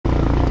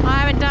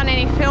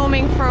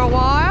for a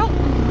while.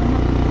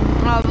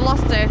 I've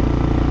lost a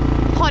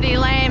potty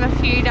lamb a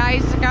few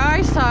days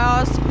ago, so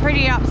I was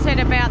pretty upset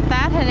about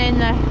that. And then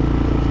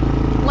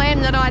the lamb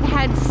that I'd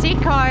had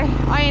sick,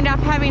 I ended up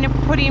having to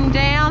put him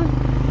down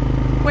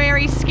where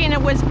his skin,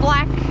 it was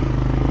black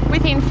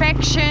with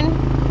infection.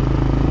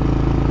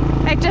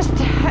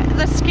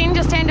 The skin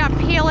just ended up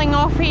peeling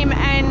off him,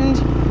 and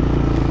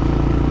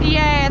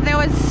yeah,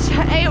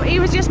 he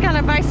was just going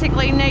to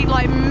basically need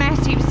like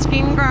massive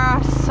skin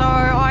grafts. So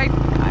I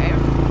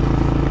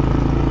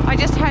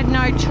just had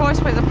no choice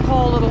with the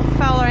poor little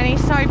fella, and he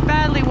so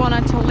badly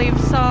wanted to live.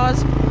 So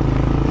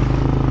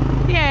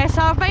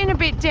so I've been a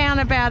bit down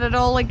about it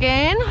all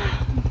again.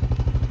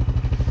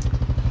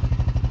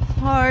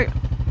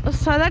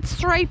 So that's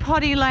 3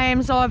 potty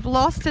lambs I've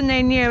lost, and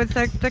then yeah, with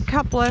the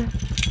couple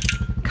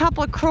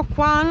of crook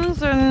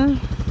ones, and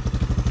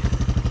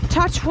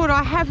touch wood,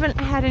 I haven't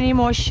had any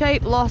more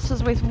sheep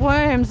losses with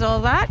worms or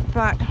that,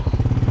 but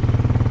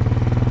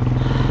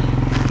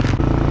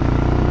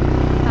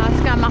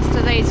let's go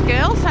muster these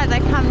girls so they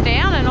come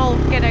down and all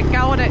get a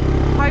go at it,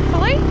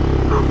 hopefully.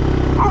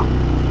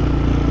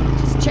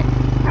 Just check.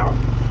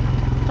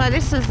 So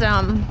this is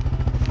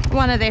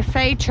one of their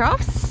feed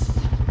troughs.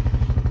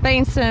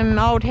 Been some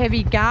old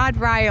heavy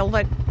guardrail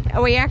that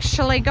we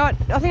actually got,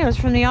 I think it was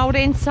from the old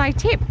NSA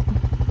tip.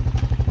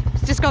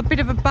 It's just got a bit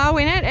of a bow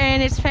in it,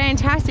 and it's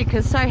fantastic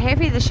because it's so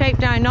heavy the sheep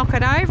don't knock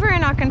it over,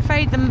 and I can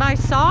feed them both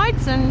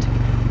sides, and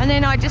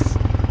then I just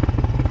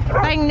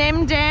bang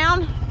them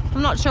down.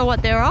 I'm not sure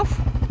what they're off,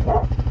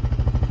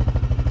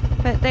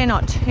 but they're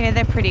not, yeah,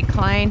 they're pretty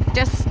clean.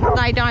 Just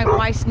they don't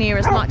waste near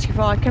as much if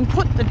I can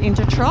put them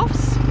into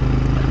troughs,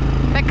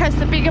 because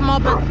the bigger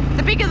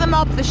the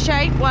mob the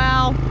sheep,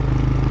 well,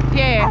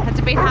 yeah, it's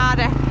a bit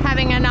harder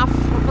having enough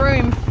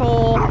room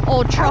for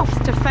all troughs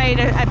to feed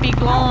a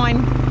big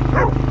line.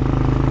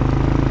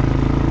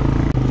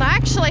 So I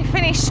actually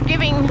finished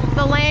giving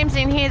the lambs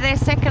in here their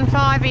second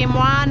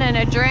 5-in-1 and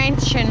a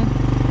drench, and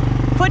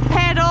foot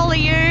pad all the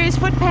ewes,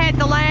 foot pad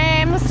the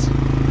lambs.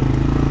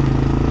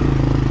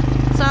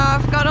 So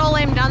I've got all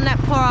them done. That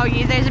poor old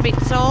ewe there's a bit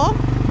sore,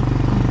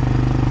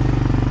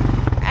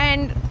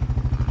 and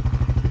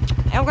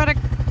I've got to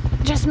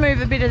just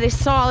move a bit of this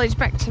silage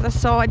back to the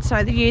side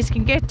so the ewes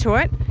can get to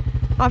it.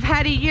 I've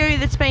had a ewe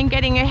that's been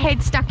getting her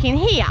head stuck in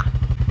here,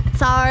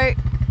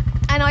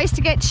 and I used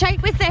to get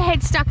sheep with their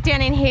head stuck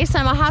down in here,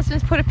 so my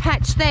husband's put a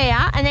patch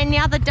there, and then the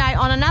other day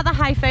on another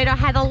hay feed I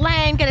had a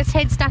lamb get its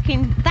head stuck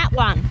in that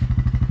one.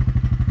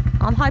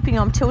 I'm hoping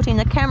I'm tilting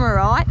the camera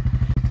right.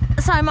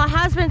 So my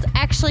husband's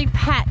actually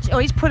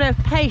he's put a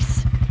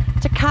piece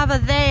to cover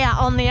there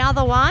on the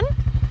other one.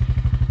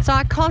 So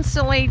I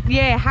constantly,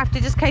 have to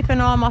just keep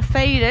an eye on my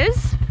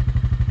feeders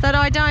that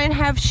I don't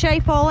have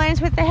sheep or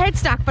lambs with their head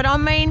stuck. But I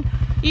mean,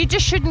 you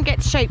just shouldn't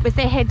get sheep with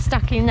their head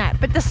stuck in that.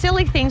 But the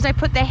silly things, they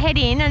put their head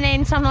in, and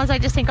then sometimes they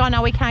just think, oh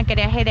no, we can't get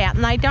our head out,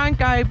 and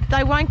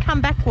they won't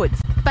come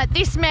backwards. But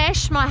this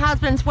mesh my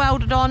husband's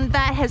welded on,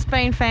 that has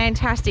been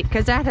fantastic,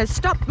 because that has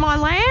stopped my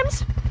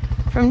lambs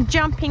from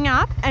jumping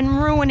up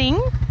and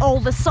ruining all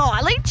the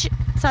silage.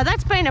 So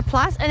that's been a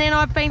plus. And then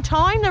I've been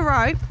tying the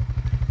rope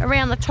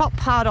around the top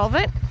part of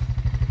it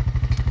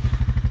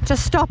to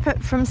stop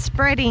it from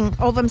spreading,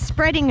 or them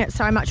spreading it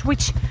so much,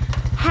 which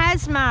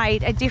has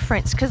made a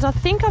difference, because I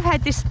think I've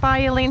had this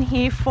bale in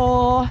here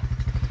for,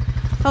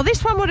 well,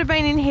 this one would have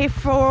been in here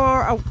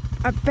for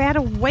about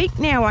a week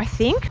now, I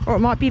think, or it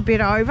might be a bit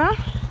over.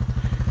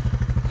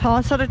 So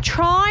I'm sort of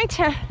trying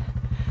to,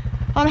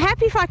 I'm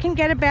happy if I can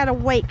get about a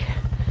week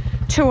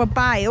to a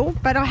bale,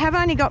 but I have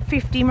only got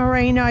 50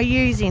 merino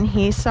ewes in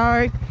here,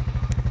 so,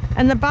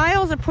 and the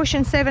bales are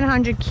pushing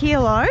 700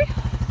 kilo.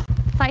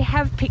 They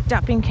have picked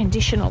up in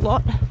condition a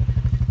lot,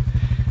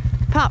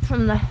 apart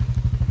from the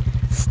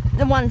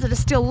ones that are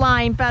still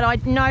lame, but I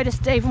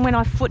noticed even when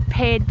I foot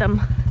paired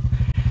them,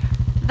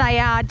 they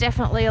are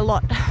definitely a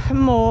lot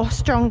more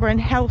stronger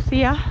and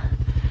healthier,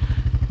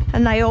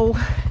 and they all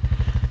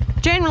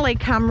generally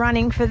come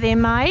running for their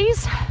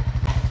maize.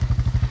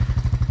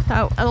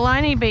 So it'll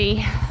only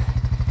be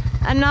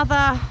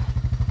another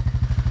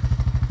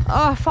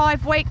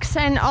 5 weeks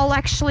and I'll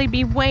actually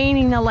be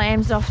weaning the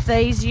lambs off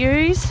these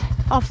ewes,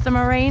 off the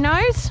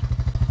merinos,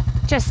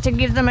 just to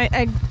give them a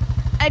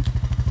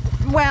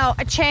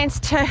chance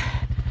to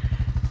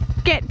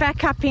get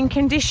back up in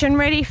condition,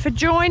 ready for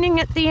joining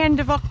at the end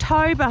of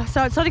October.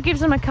 So it sort of gives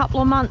them a couple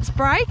of months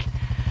break.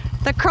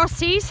 The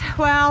crossies,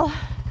 well,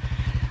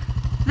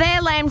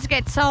 their lambs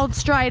get sold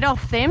straight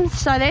off them,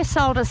 so they're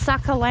sold as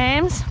sucker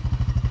lambs,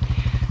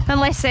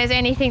 unless there's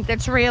anything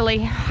that's really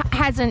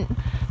hasn't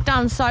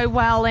done so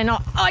well, and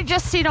I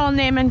just sit on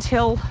them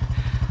until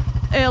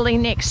early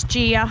next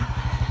year.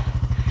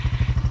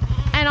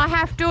 And I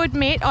have to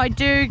admit, I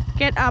do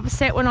get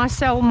upset when I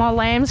sell my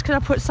lambs, because I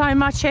put so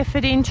much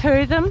effort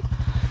into them.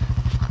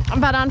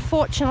 But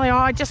unfortunately,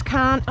 I just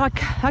can't. I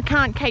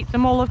can't keep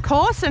them all, of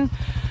course. And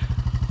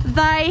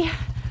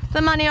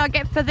the money I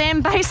get for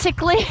them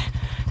basically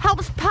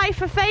helps pay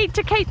for feed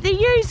to keep the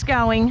ewes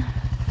going.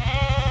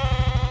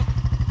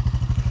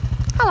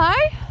 Hello.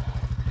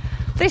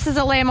 This is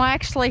a lamb I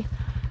actually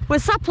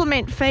was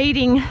supplement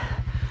feeding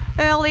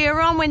earlier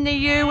on when the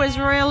ewe was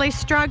really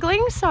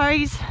struggling, so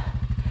he's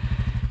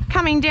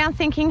coming down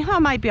thinking, oh,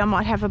 maybe I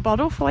might have a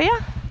bottle for you.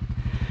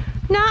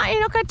 No, you're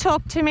not going to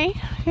talk to me.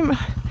 Well,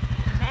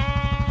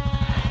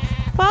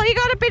 you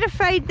got a bit of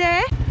feed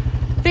there.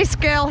 This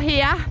girl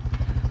here,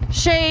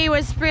 she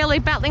was really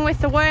battling with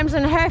the worms,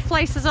 and her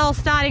fleece is all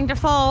starting to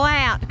fall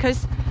out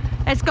because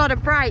it's got a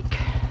break.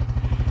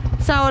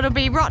 So it'll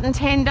be rotten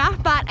tender,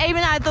 but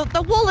even though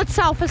the wool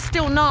itself is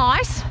still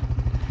nice,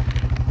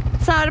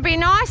 so it'll be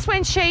nice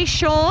when she's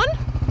shorn.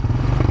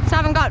 So I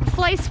haven't got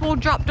fleece wool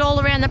dropped all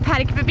around the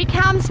paddock. If it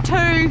becomes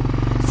too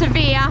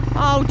severe,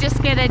 I'll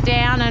just get her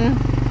down and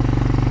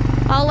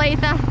I'll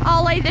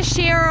either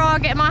shear her or I'll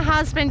get my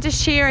husband to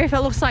shear if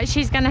it looks like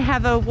she's going to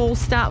have her wool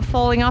start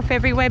falling off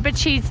everywhere. But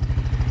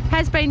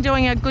has been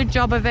doing a good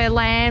job of her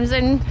lambs,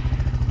 and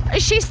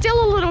she's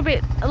still a little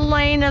bit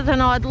leaner than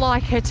I'd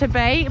like her to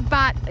be,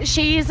 but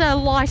she is a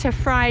lighter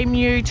frame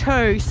ewe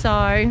too,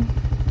 so.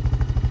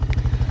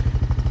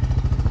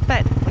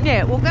 But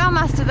yeah, we'll go and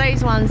muster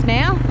these ones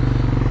now.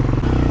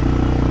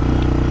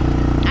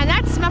 And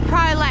that's my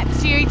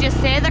prolapse ewe just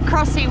there, the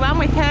crossy one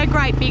with her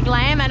great big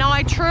lamb, and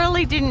I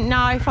truly didn't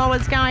know if I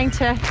was going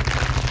to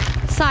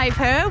save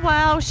her.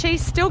 Well,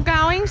 she's still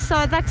going,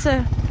 so that's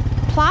a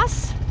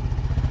plus.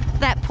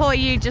 That poor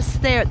ewe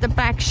just there at the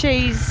back,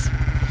 she's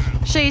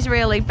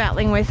really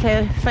battling with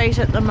her feet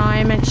at the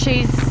moment.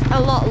 She's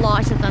a lot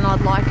lighter than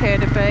I'd like her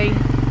to be.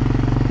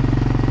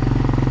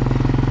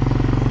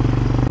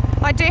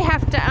 I do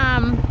have to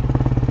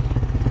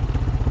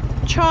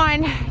try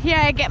and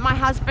get my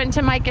husband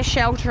to make a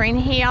shelter in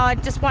here. I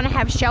just want to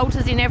have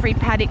shelters in every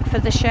paddock for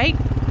the sheep.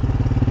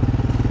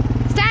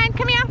 Stan,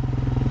 come here.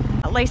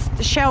 At least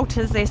the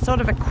shelters, they're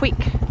sort of a quick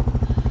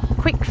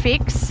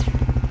fix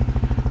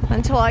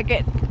until I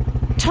get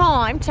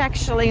time to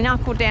actually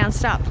knuckle down,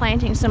 start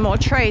planting some more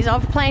trees.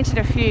 I've planted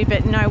a few,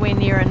 but nowhere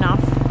near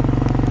enough.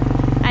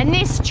 And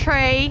this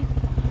tree,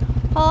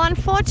 well,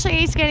 unfortunately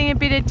he's getting a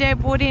bit of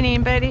dead wood in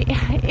him, but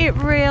it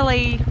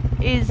really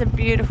is a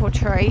beautiful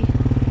tree.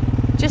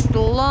 Just a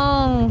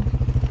long,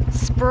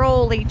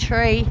 sprawly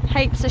tree,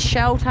 heaps of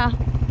shelter,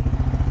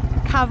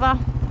 cover.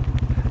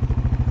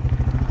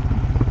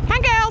 Come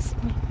on, girls.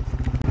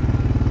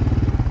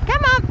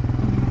 Come on.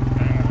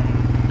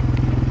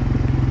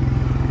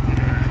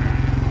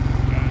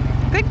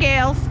 Good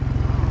girls.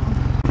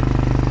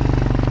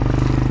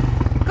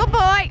 Good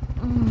boy.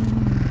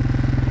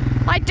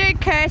 I do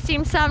curse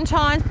him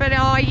sometimes, but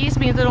he's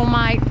my little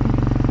mate.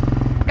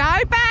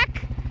 Go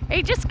back.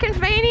 He just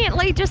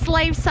conveniently just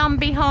leaves some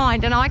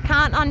behind, and I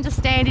can't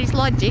understand his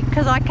logic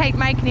because I keep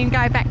making him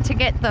go back to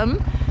get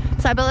them.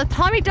 So by the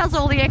time he does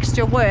all the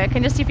extra work,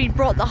 and just if he'd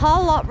brought the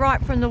whole lot right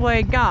from the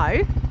word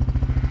go,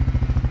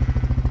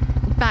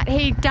 but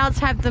he does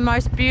have the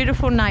most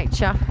beautiful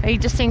nature. He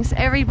just thinks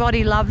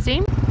everybody loves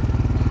him.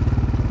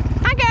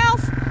 Come on,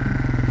 girls.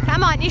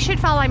 Come on, you should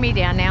follow me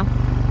down now.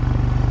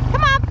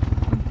 Come on.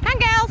 Come on,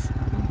 girls.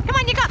 Come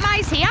on, you got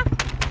maize here.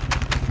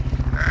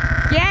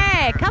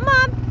 Yeah, come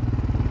on.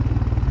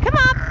 Come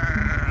on.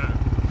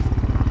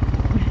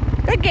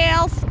 Good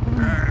girls.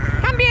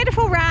 Come,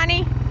 beautiful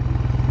Rani.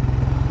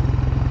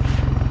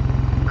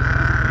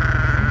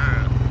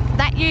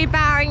 That ewe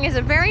barring is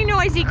a very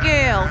noisy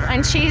girl,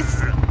 and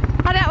she's,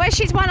 I don't know whether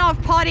she's one I've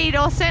pottied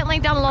or certainly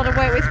done a lot of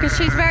work with because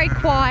she's very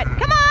quiet.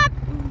 Come on.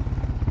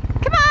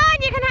 Come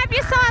on, you can have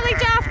your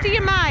silage after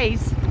your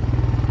maize.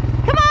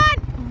 Come on.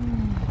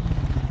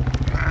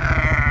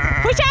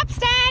 Push up,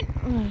 Stan.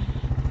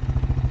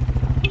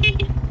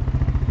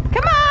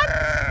 Come on.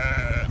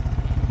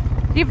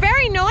 You're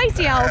very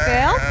noisy, old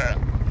girl.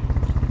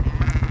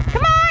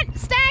 Come on,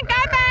 Stan,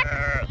 go back.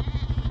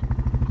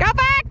 Go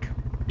back.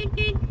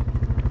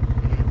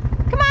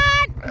 Come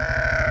on.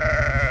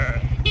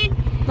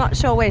 Not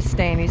sure where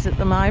Stan is at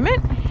the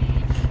moment.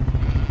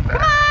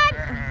 Come on.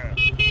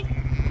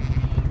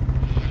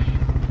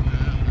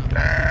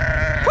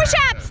 Push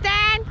up,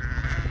 Stan.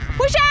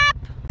 Push up.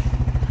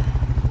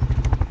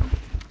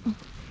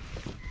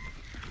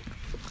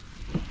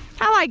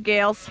 Hello,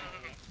 girls.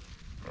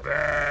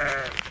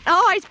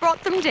 Oh, he's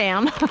brought them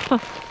down.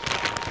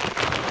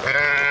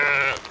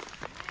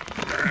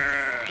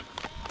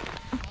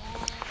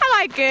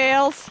 Hello,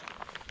 girls.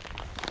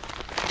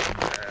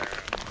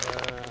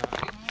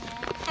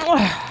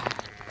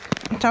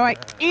 So I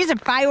use a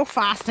bale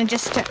fastener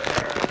just to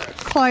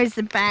close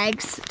the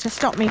bags to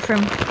stop me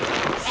from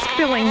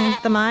spilling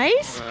the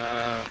maize.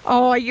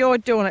 Oh, you're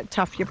doing it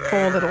tough, you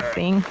poor little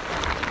thing.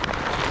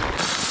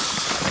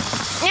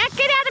 Now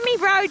get out of me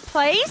road,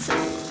 please.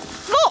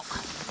 Look.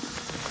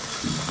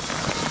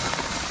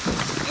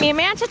 The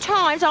amount of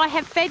times I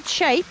have fed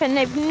sheep and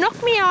they've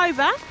knocked me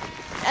over.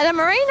 The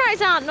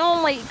merinos aren't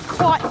normally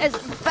quite as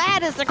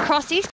bad as the crossies.